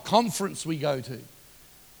and what conference we go to.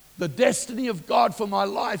 The destiny of God for my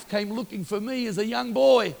life came looking for me as a young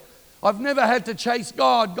boy. I've never had to chase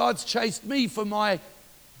God. God's chased me for my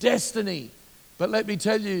destiny. But let me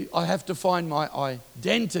tell you, I have to find my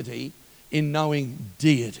identity in knowing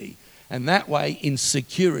deity. And that way,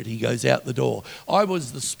 insecurity goes out the door. I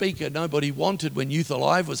was the speaker nobody wanted when Youth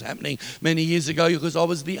Alive was happening many years ago, because I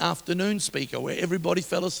was the afternoon speaker where everybody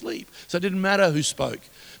fell asleep. So it didn't matter who spoke.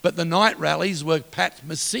 But the night rallies were Pat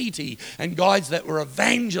Mesiti and guys that were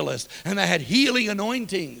evangelists, and they had healing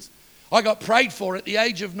anointings. I got prayed for at the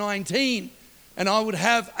age of 19, and I would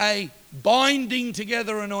have a binding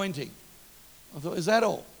together anointing. I thought, is that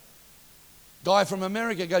all? Guy from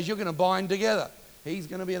America goes, you're going to bind together. He's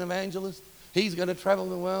going to be an evangelist. He's going to travel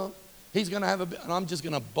the world. He's going to have and I'm just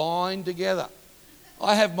going to bind together.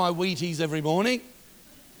 I have my Wheaties every morning.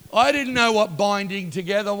 I didn't know what binding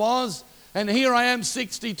together was. And here I am,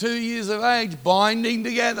 62 years of age, binding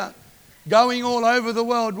together, going all over the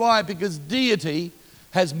world. Why? Because deity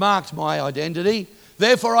has marked my identity.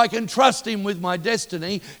 Therefore, I can trust him with my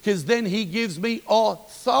destiny, because then he gives me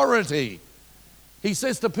authority. He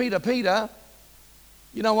says to Peter, Peter,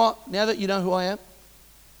 you know what? Now that you know who I am,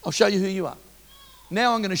 I'll show you who you are.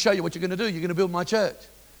 Now I'm going to show you what you're going to do. You're going to build my church.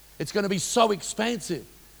 It's going to be so expansive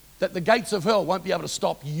that the gates of hell won't be able to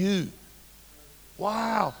stop you.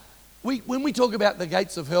 Wow. When we talk about the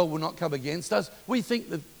gates of hell will not come against us, we think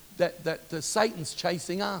that Satan's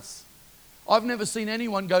chasing us. I've never seen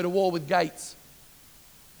anyone go to war with gates.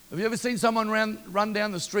 Have you ever seen someone run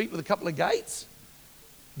down the street with a couple of gates?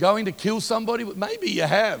 Going to kill somebody? Maybe you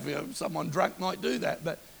have. You know, someone drunk might do that.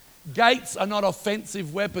 But gates are not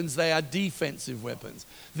offensive weapons. They are defensive weapons.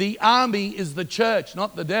 The army is the church,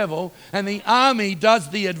 not the devil. And the army does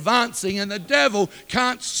the advancing, and the devil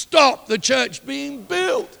can't stop the church being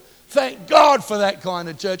built. Thank God for that kind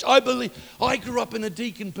of church. I grew up in a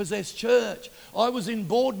deacon-possessed church. I was in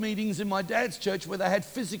board meetings in my dad's church where they had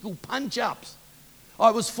physical punch-ups.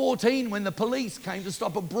 I was 14 when the police came to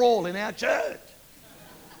stop a brawl in our church.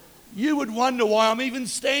 You would wonder why I'm even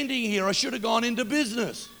standing here. I should have gone into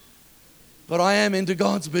business. But I am into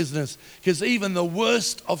God's business, because even the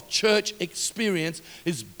worst of church experience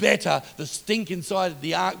is better. The stink inside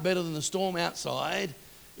the ark, better than the storm outside,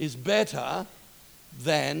 is better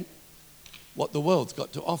than what the world's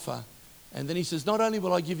got to offer. And then he says, not only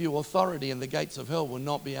will I give you authority and the gates of hell will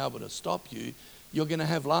not be able to stop you, you're going to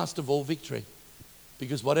have last of all victory.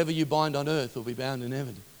 Because whatever you bind on earth will be bound in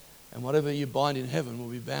heaven. And whatever you bind in heaven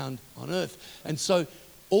will be bound on earth. And so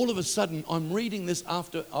all of a sudden, I'm reading this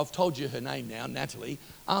after, I've told you her name now, Natalie.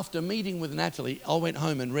 After meeting with Natalie, I went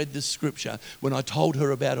home and read this scripture when I told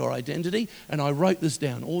her about her identity, and I wrote this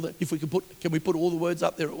down. Can we put all the words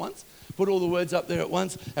up there at once? Put all the words up there at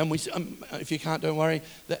once, and if you can't, don't worry.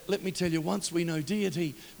 Let me tell you, once we know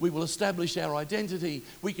deity, we will establish our identity.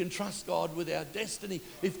 We can trust God with our destiny.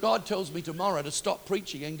 If God tells me tomorrow to stop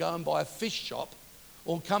preaching and go and buy a fish shop,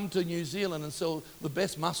 or come to New Zealand and sell the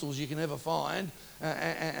best mussels you can ever find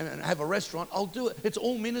and have a restaurant, I'll do it. It's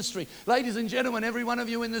all ministry. Ladies and gentlemen, every one of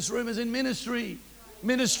you in this room is in ministry.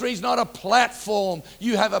 Ministry is not a platform.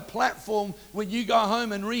 You have a platform when you go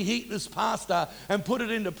home and reheat this pasta and put it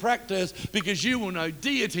into practice, because you will know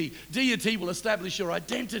deity. Deity will establish your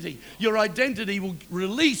identity. Your identity will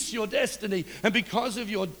release your destiny. And because of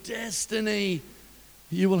your destiny,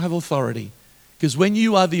 you will have authority. Because when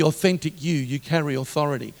you are the authentic you carry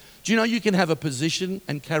authority. Do you know you can have a position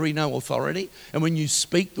and carry no authority? And when you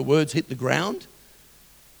speak, the words hit the ground?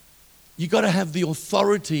 You've got to have the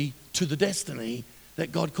authority to the destiny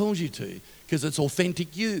that God calls you to, because it's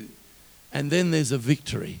authentic you. And then there's a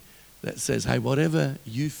victory that says, hey, whatever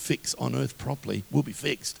you fix on earth properly will be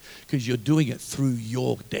fixed, because you're doing it through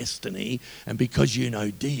your destiny and because you know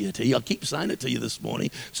deity. I keep saying it to you this morning.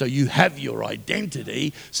 So you have your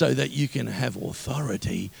identity so that you can have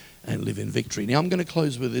authority and live in victory. Now I'm going to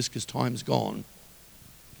close with this because time's gone.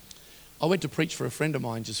 I went to preach for a friend of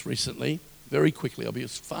mine just recently, very quickly. I'll be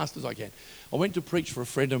as fast as I can. I went to preach for a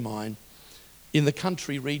friend of mine in the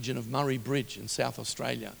country region of Murray Bridge in South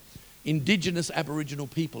Australia. Indigenous Aboriginal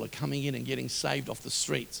people are coming in and getting saved off the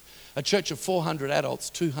streets. A church of 400 adults,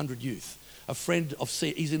 200 youth. A friend of,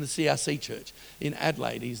 he's in the CRC church in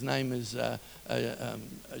Adelaide. His name is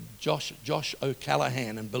Josh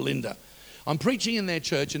O'Callaghan and Belinda. I'm preaching in their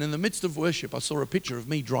church, and in the midst of worship, I saw a picture of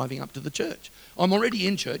me driving up to the church. I'm already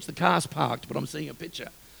in church, the car's parked, but I'm seeing a picture.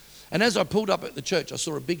 And as I pulled up at the church, I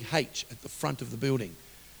saw a big H at the front of the building.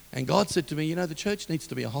 And God said to me, you know, the church needs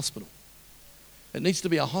to be a hospital. It needs to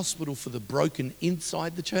be a hospital for the broken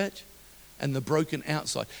inside the church and the broken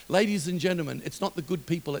outside. Ladies and gentlemen, it's not the good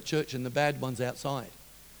people at church and the bad ones outside.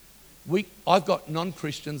 I've got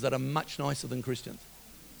non-Christians that are much nicer than Christians.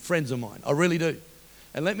 Friends of mine, I really do.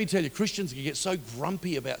 And let me tell you, Christians can get so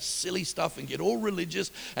grumpy about silly stuff and get all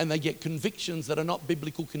religious, and they get convictions that are not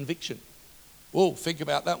biblical conviction. Whoa, think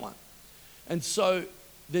about that one. And so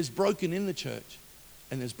there's broken in the church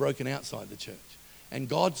and there's broken outside the church. And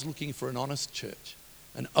God's looking for an honest church,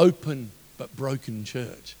 an open but broken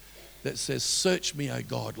church that says, search me, O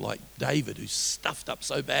God, like David, who stuffed up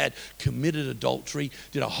so bad, committed adultery,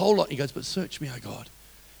 did a whole lot. He goes, but search me, O God.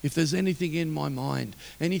 If there's anything in my mind,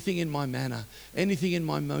 anything in my manner, anything in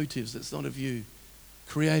my motives that's not of you,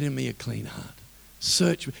 create in me a clean heart.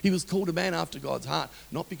 Search me. He was called a man after God's heart,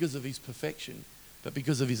 not because of his perfection, but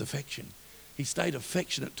because of his affection. He stayed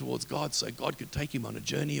affectionate towards God so God could take him on a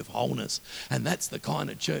journey of wholeness. And that's the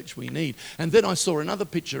kind of church we need. And then I saw another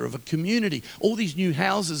picture of a community, all these new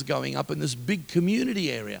houses going up in this big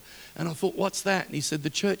community area. And I thought, what's that? And he said, the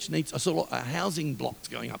church needs, I saw housing blocks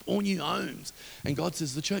going up, all new homes. And God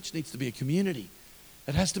says, the church needs to be a community.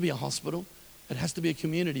 It has to be a hospital. It has to be a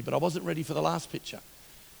community. But I wasn't ready for the last picture.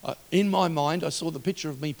 In my mind, I saw the picture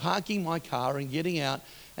of me parking my car and getting out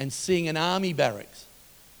and seeing an army barracks.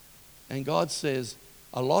 And God says,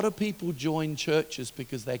 a lot of people join churches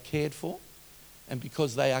because they're cared for and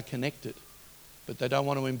because they are connected, but they don't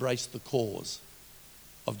want to embrace the cause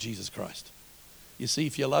of Jesus Christ. You see,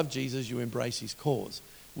 if you love Jesus, you embrace his cause.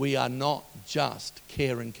 We are not just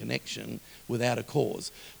care and connection without a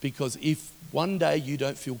cause, because if one day you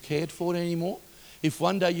don't feel cared for anymore, if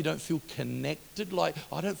one day you don't feel connected, like,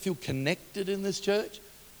 I don't feel connected in this church,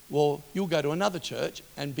 well, you'll go to another church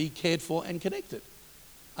and be cared for and connected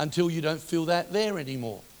until you don't feel that there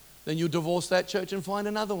anymore. Then you'll divorce that church and find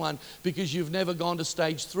another one because you've never gone to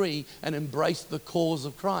stage 3 and embraced the cause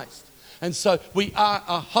of Christ. And so we are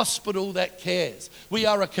a hospital that cares. We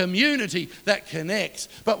are a community that connects.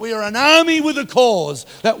 But we are an army with a cause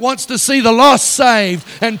that wants to see the lost saved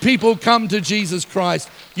and people come to Jesus Christ.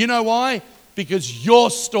 You know why? Because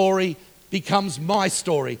your story becomes my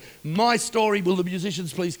story. My story, will the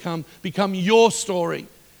musicians please come, become your story.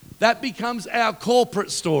 That becomes our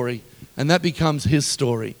corporate story, and that becomes his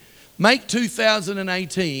story. Make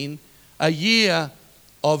 2018 a year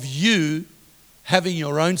of you having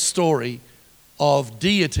your own story of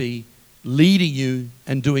deity leading you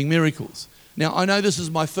and doing miracles. Now, I know this is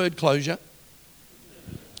my third closure.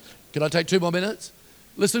 Can I take 2 more minutes?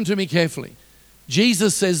 Listen to me carefully.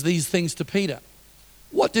 Jesus says these things to Peter.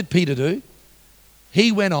 What did Peter do?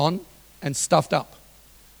 He went on and stuffed up.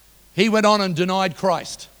 He went on and denied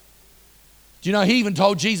Christ. Do you know, he even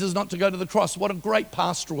told Jesus not to go to the cross. What a great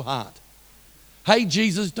pastoral heart. Hey,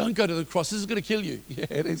 Jesus, don't go to the cross. This is going to kill you. Yeah,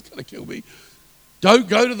 it is going to kill me. Don't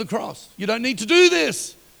go to the cross. You don't need to do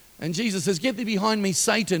this. And Jesus says, get thee behind me,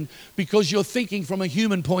 Satan, because you're thinking from a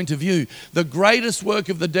human point of view. The greatest work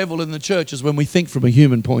of the devil in the church is when we think from a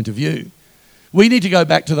human point of view. We need to go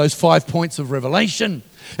back to those 5 points of revelation.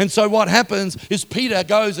 And so what happens is Peter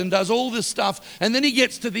goes and does all this stuff, and then he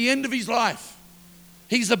gets to the end of his life.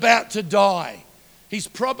 He's about to die. He's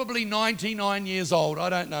probably 99 years old. I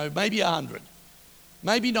don't know. Maybe 100.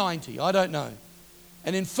 Maybe 90. I don't know.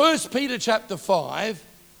 And in 1 Peter chapter 5,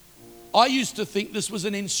 I used to think this was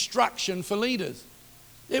an instruction for leaders.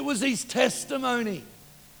 It was his testimony.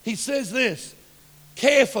 He says this: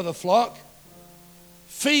 care for the flock,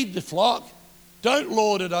 feed the flock, don't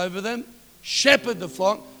lord it over them, shepherd the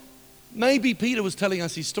flock. Maybe Peter was telling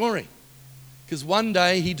us his story, because one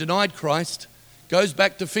day he denied Christ, goes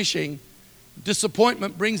back to fishing.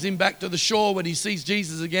 Disappointment brings him back to the shore when he sees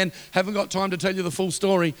Jesus again. Haven't got time to tell you the full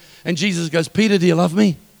story. And Jesus goes, Peter, do you love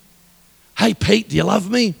me? Hey, Pete, do you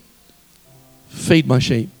love me? Feed my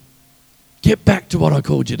sheep. Get back to what I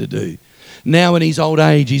called you to do. Now in his old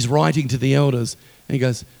age, he's writing to the elders. And he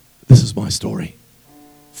goes, this is my story.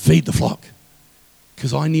 Feed the flock.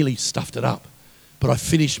 Because I nearly stuffed it up. But I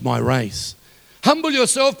finished my race. Humble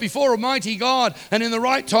yourself before Almighty God, and in the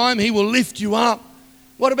right time he will lift you up.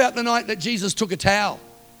 What about the night that Jesus took a towel,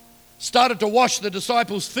 started to wash the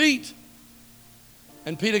disciples' feet?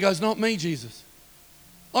 And Peter goes, not me, Jesus.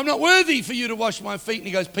 I'm not worthy for you to wash my feet. And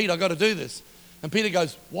he goes, Peter, I've got to do this. And Peter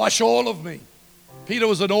goes, wash all of me. Peter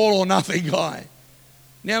was an all or nothing guy.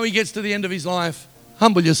 Now he gets to the end of his life.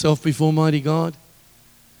 Humble yourself before mighty God.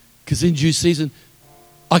 Because in due season,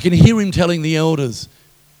 I can hear him telling the elders,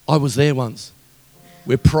 I was there once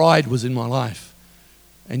where pride was in my life.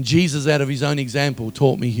 And Jesus, out of his own example,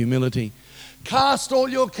 taught me humility. Cast all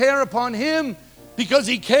your care upon him because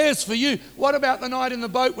he cares for you. What about the night in the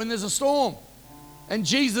boat when there's a storm and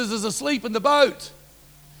Jesus is asleep in the boat?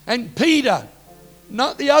 And Peter,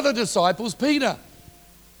 not the other disciples, Peter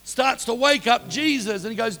starts to wake up Jesus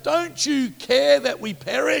and he goes, don't you care that we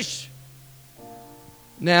perish?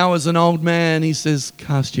 Now as an old man, he says,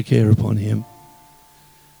 cast your care upon him.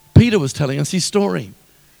 Peter was telling us his story.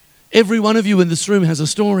 Every one of you in this room has a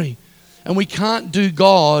story. And we can't do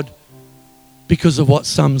God because of what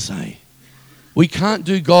some say. We can't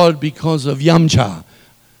do God because of Yumcha.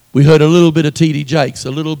 We heard a little bit of T.D. Jakes,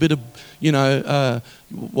 a little bit of,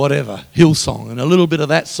 whatever, Hillsong, and a little bit of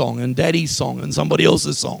that song, and Daddy's song, and somebody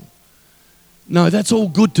else's song. No, that's all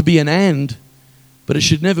good to be an and, but it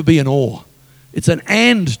should never be an or. It's an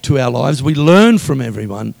and to our lives. We learn from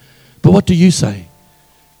everyone. But what do you say?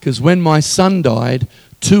 Because when my son died,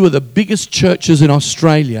 2 of the biggest churches in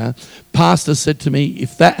Australia, pastor said to me,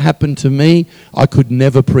 if that happened to me, I could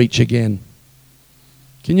never preach again.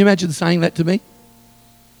 Can you imagine saying that to me?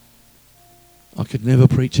 I could never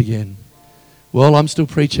preach again. Well, I'm still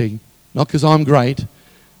preaching, not because I'm great,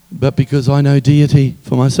 but because I know deity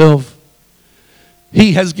for myself.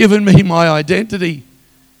 He has given me my identity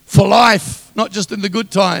for life, not just in the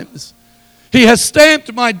good times. He has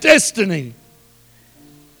stamped my destiny.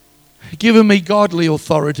 Given me godly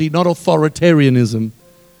authority, not authoritarianism.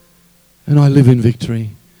 And I live in victory.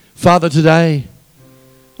 Father, today,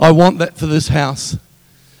 I want that for this house.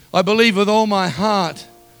 I believe with all my heart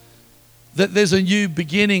that there's a new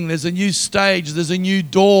beginning, there's a new stage, there's a new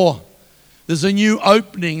door, there's a new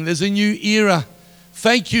opening, there's a new era.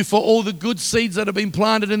 Thank you for all the good seeds that have been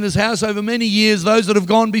planted in this house over many years, those that have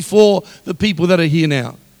gone before the people that are here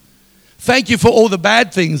now. Thank you for all the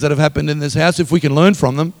bad things that have happened in this house, if we can learn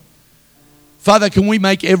from them. Father, can we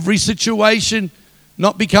make every situation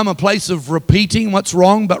not become a place of repeating what's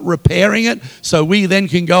wrong, but repairing it so we then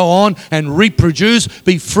can go on and reproduce,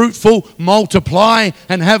 be fruitful, multiply,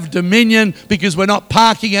 and have dominion, because we're not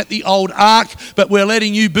parking at the old ark, but we're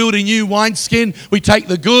letting you build a new wineskin. We take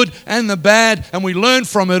the good and the bad and we learn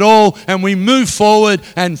from it all, and we move forward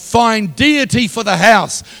and find deity for the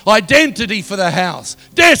house, identity for the house,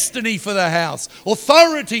 destiny for the house,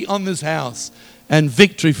 authority on this house, and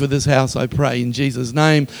victory for this house, I pray in Jesus'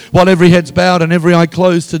 name. While every head's bowed and every eye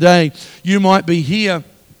closed today, you might be here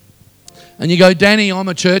and you go, Danny, I'm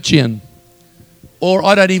a churchian. Or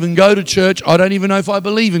I don't even go to church. I don't even know if I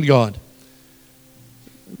believe in God.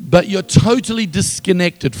 But you're totally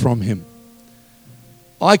disconnected from Him.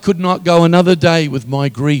 I could not go another day with my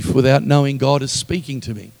grief without knowing God is speaking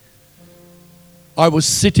to me. I was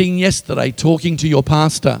sitting yesterday talking to your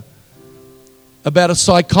pastor about a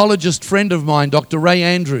psychologist friend of mine, Dr. Ray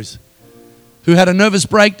Andrews, who had a nervous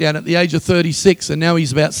breakdown at the age of 36, and now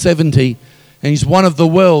he's about 70, and he's one of the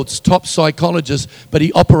world's top psychologists, but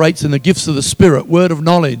he operates in the gifts of the Spirit, word of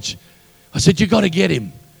knowledge. I said, you got to get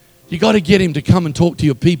him. You got to get him to come and talk to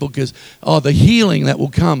your people, because the healing that will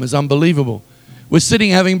come is unbelievable. We're sitting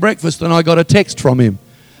having breakfast, and I got a text from him.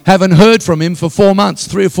 Haven't heard from him for 4 months,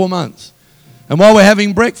 3 or 4 months. And while we're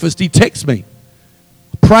having breakfast, he texts me,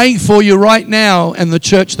 praying for you right now and the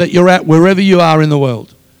church that you're at, wherever you are in the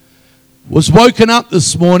world. Was woken up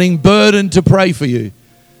this morning, burdened to pray for you.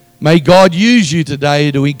 May God use you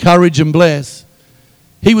today to encourage and bless.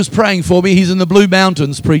 He was praying for me. He's in the Blue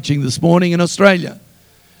Mountains preaching this morning in Australia.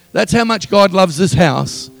 That's how much God loves this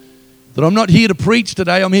house. That I'm not here to preach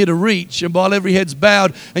today, I'm here to reach. And while every head's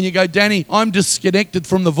bowed and you go, Danny, I'm disconnected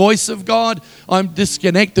from the voice of God. I'm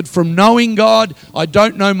disconnected from knowing God. I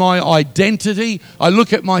don't know my identity. I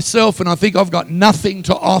look at myself and I think I've got nothing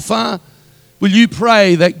to offer. Will you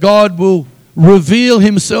pray that God will reveal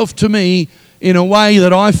Himself to me in a way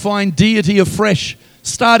that I find deity afresh,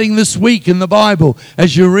 starting this week in the Bible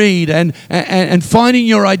as you read, and finding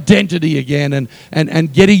your identity again,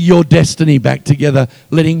 and getting your destiny back together,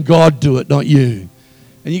 letting God do it, not you.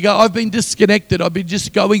 And you go, I've been disconnected. I've been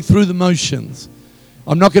just going through the motions.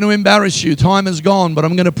 I'm not going to embarrass you. Time is gone, but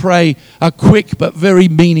I'm going to pray a quick but very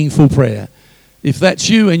meaningful prayer. If that's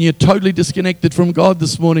you and you're totally disconnected from God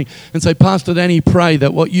this morning and say, Pastor Danny, pray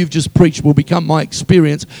that what you've just preached will become my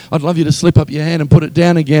experience, I'd love you to slip up your hand and put it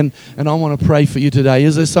down again, and I want to pray for you today.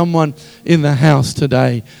 Is there someone in the house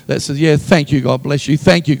today that says, yeah, thank you, God bless you,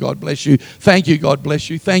 thank you, God bless you, thank you, God bless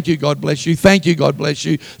you, thank you, God bless you, thank you, God bless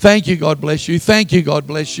you, thank you, God bless you, thank you, God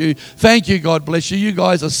bless you, thank you, God bless you. You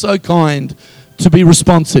guys are so kind to be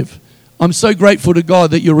responsive. I'm so grateful to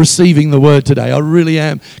God that you're receiving the word today. I really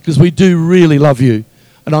am, because we do really love you.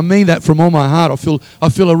 And I mean that from all my heart. I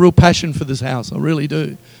feel a real passion for this house. I really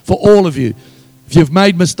do. For all of you. If you've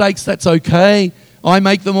made mistakes, that's okay. I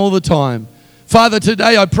make them all the time. Father,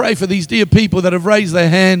 today I pray for these dear people that have raised their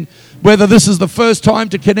hand, whether this is the first time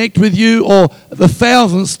to connect with you or the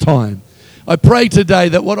 1000th time. I pray today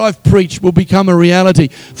that what I've preached will become a reality.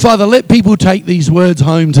 Father, let people take these words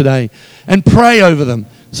home today and pray over them.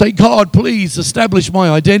 Say, God, please establish my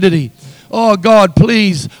identity. Oh, God,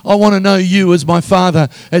 please, I want to know you as my Father,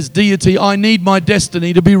 as deity. I need my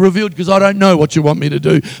destiny to be revealed, because I don't know what you want me to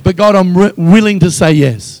do. But, God, I'm willing to say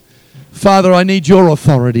yes. Father, I need your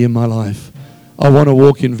authority in my life. I want to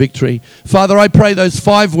walk in victory. Father, I pray those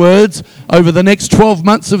 5 words over the next 12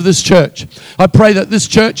 months of this church. I pray that this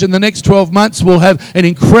church in the next 12 months will have an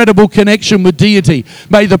incredible connection with deity.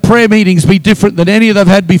 May the prayer meetings be different than any they've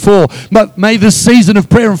had before. But may this season of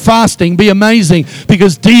prayer and fasting be amazing,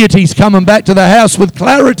 because deity's coming back to the house with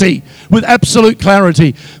clarity, with absolute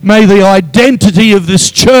clarity. May the identity of this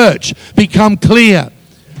church become clear.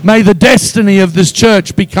 May the destiny of this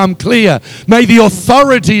church become clear. May the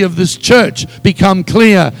authority of this church become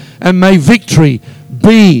clear. And may victory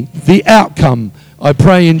be the outcome. I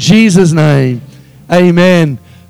pray in Jesus' name. Amen.